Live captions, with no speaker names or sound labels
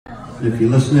If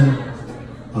you're listening,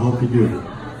 I hope you do.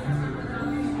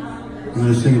 I'm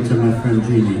going to sing it to my friend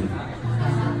Jeannie.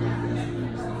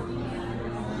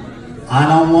 I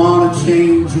don't want to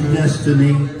change your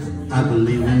destiny. I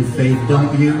believe in fate,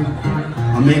 don't you?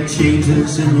 I'll make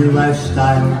changes in your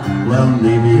lifestyle. Well,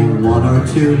 maybe one or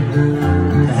two.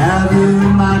 To have you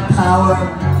in my power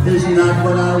is not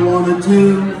what I want to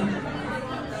do.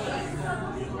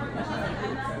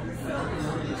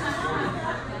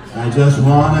 I just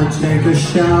want to take a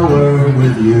shower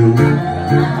with you.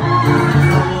 Lather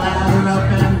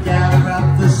up and gather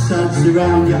up the suds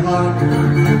around your heart.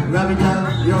 Rub it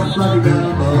up, your flubby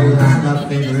dub. Oh, that's my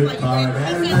favorite part.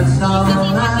 And that's all I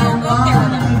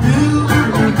want to do.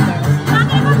 I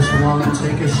just want to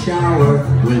take a shower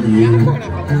with you.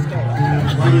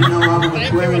 Well, you know I'm an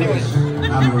Aquarius.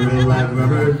 I'm a real life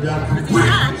rubber duck.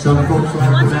 Some folks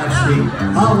like the backseat.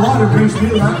 Hot water brings me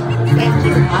luck. I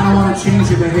don't want to change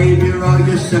your behavior or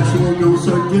your sexual don'ts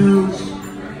or do's.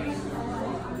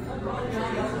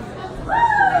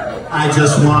 I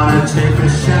just want to take a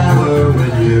shower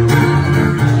with you.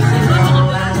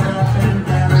 Lather up and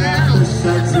gather up the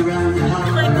suds around your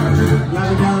heart.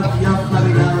 Rub it up, your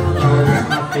flubby dub. Oh, that's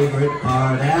my favorite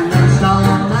part. And that's all I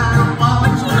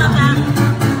want to do.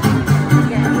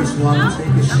 I just want to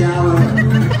take a shower.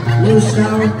 Loose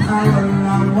our power. I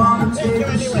want to take a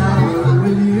shower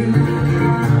with you.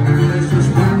 There's just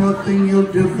one more thing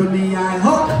you'll do for me, I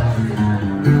hope.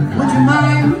 Would you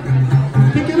mind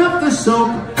picking up the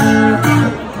soap?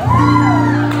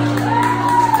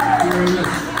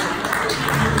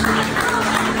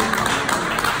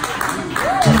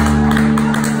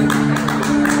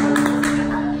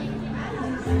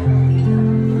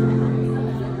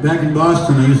 Back in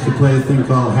Boston, I used to play a thing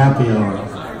called Happy Hour.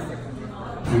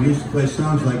 And we used to play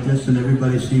songs like this, and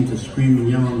everybody seemed to scream and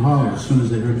yell and holler as soon as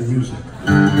they heard the music.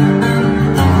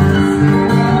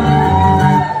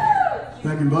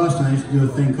 Back in Boston, I used to do a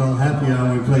thing called Happy Hour,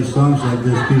 and we play songs like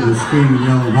this. People would scream and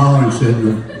yell and holler and shit.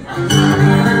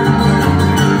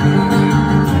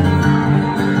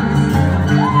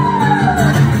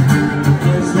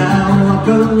 As I walk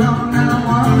along, I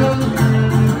wonder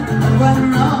what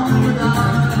wrong with our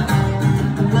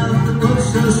love that was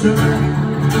so strong.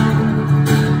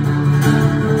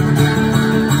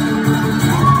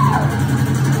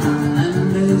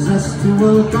 And as I still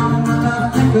walk on, when I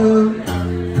think of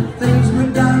things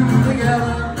we've done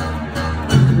together,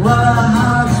 what our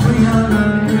hearts we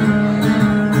hunger.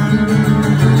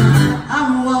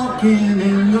 I'm walking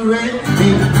in the rain,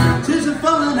 tears are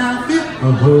falling out here.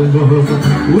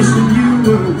 Wishing you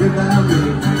were without me.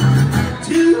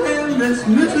 To endless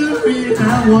misery, I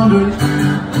wonder.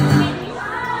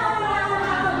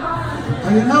 Oh,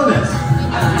 you know this.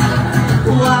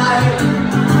 Why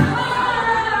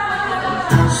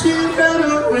she ran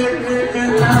away,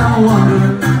 and I wonder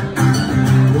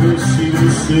will she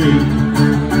see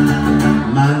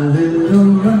my little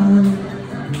runaway.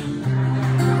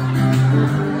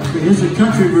 Here's a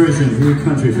country version for your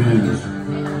country fans.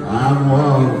 I'm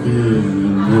walking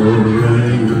in the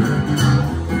rain,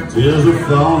 tears are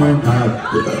falling, I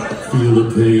feel the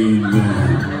pain,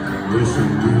 man.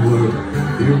 Wishing you were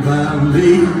here by me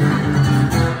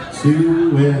to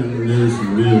end this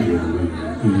misery,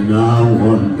 and I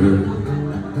wonder.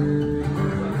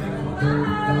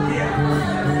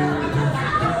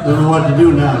 Don't know what to do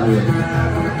now, dude.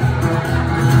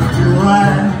 Why?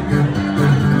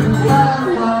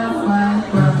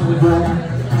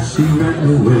 She ran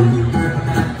away.